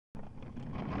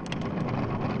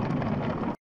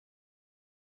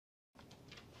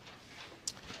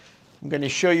I'm going to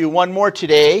show you one more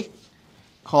today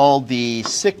called the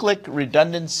cyclic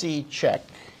redundancy check.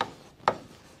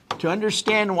 To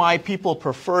understand why people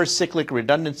prefer cyclic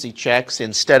redundancy checks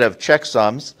instead of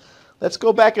checksums, let's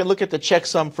go back and look at the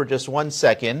checksum for just 1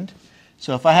 second.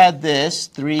 So if I had this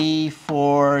 3,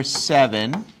 4,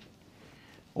 7,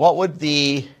 what would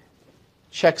the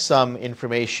checksum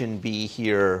information be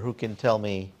here? Who can tell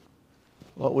me?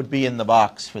 What would be in the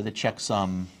box for the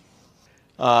checksum?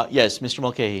 Yes, Mr.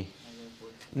 Mulcahy.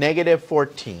 Negative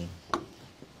 14.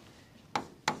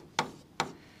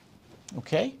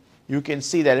 Okay, you can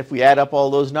see that if we add up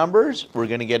all those numbers, we're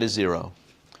going to get a 0.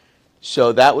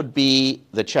 So that would be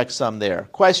the checksum there.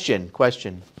 Question.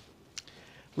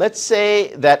 Let's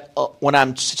say that when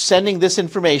I'm sending this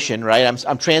information, right,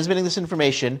 I'm transmitting this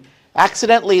information,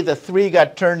 accidentally the 3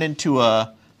 got turned into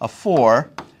a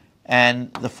 4,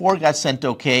 and the 4 got sent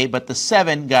okay, but the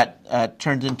 7 got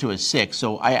turned into a 6.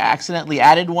 So I accidentally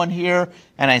added 1 here,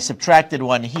 and I subtracted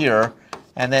 1 here,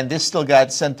 and then this still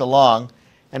got sent along.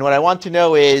 And what I want to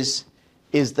know is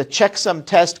the checksum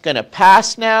test going to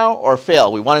pass now or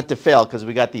fail? We want it to fail because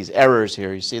we got these errors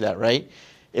here. You see that, right?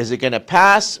 Is it going to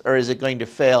pass or is it going to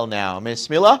fail now? Ms.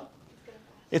 Mila?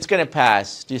 It's going to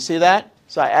pass. Do you see that?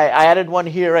 So I added 1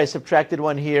 here, I subtracted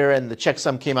 1 here, and the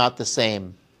checksum came out the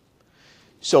same.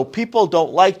 So people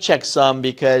don't like checksum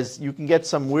because you can get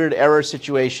some weird error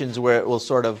situations where it will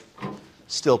sort of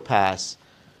still pass.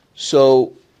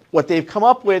 So what they've come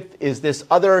up with is this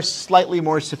other slightly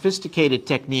more sophisticated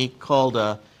technique called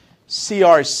a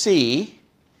CRC.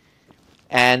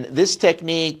 And this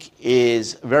technique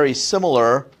is very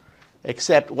similar,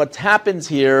 except what happens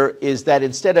here is that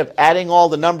instead of adding all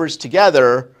the numbers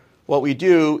together, what we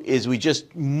do is we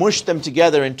just mush them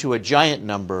together into a giant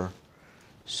number.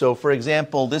 So for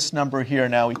example, this number here,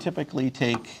 now we typically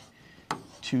take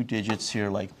 2 digits here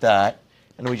like that,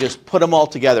 and we just put them all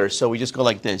together. So we just go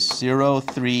like this, 0,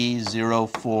 3, 0,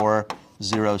 4,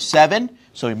 0, 7.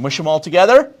 So we mush them all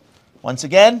together. Once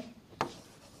again,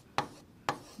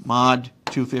 mod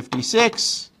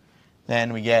 256.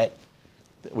 Then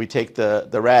we take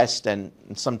the rest, and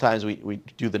sometimes we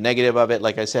do the negative of it.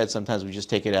 Like I said, sometimes we just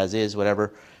take it as is,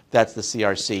 whatever. That's the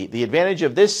CRC. The advantage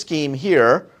of this scheme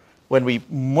here, when we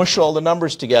mush all the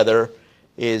numbers together,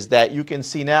 is that you can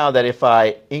see now that if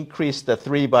I increase the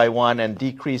 3 by 1 and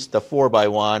decrease the 4 by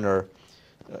 1, or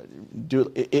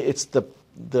it's the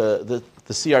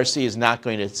CRC is not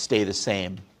going to stay the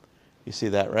same. You see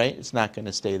that, right? It's not going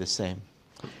to stay the same.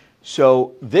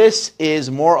 So this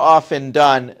is more often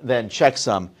done than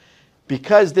checksum.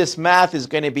 Because this math is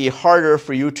going to be harder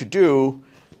for you to do,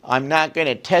 I'm not going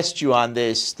to test you on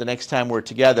this the next time we're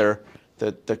together.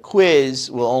 The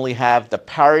quiz will only have the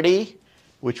parity,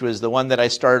 which was the one that I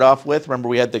started off with. Remember,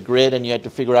 we had the grid and you had to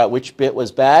figure out which bit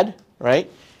was bad, right?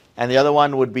 And the other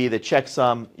one would be the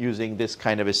checksum using this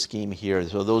kind of a scheme here.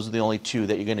 So those are the only 2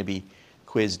 that you're going to be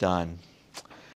quizzed on.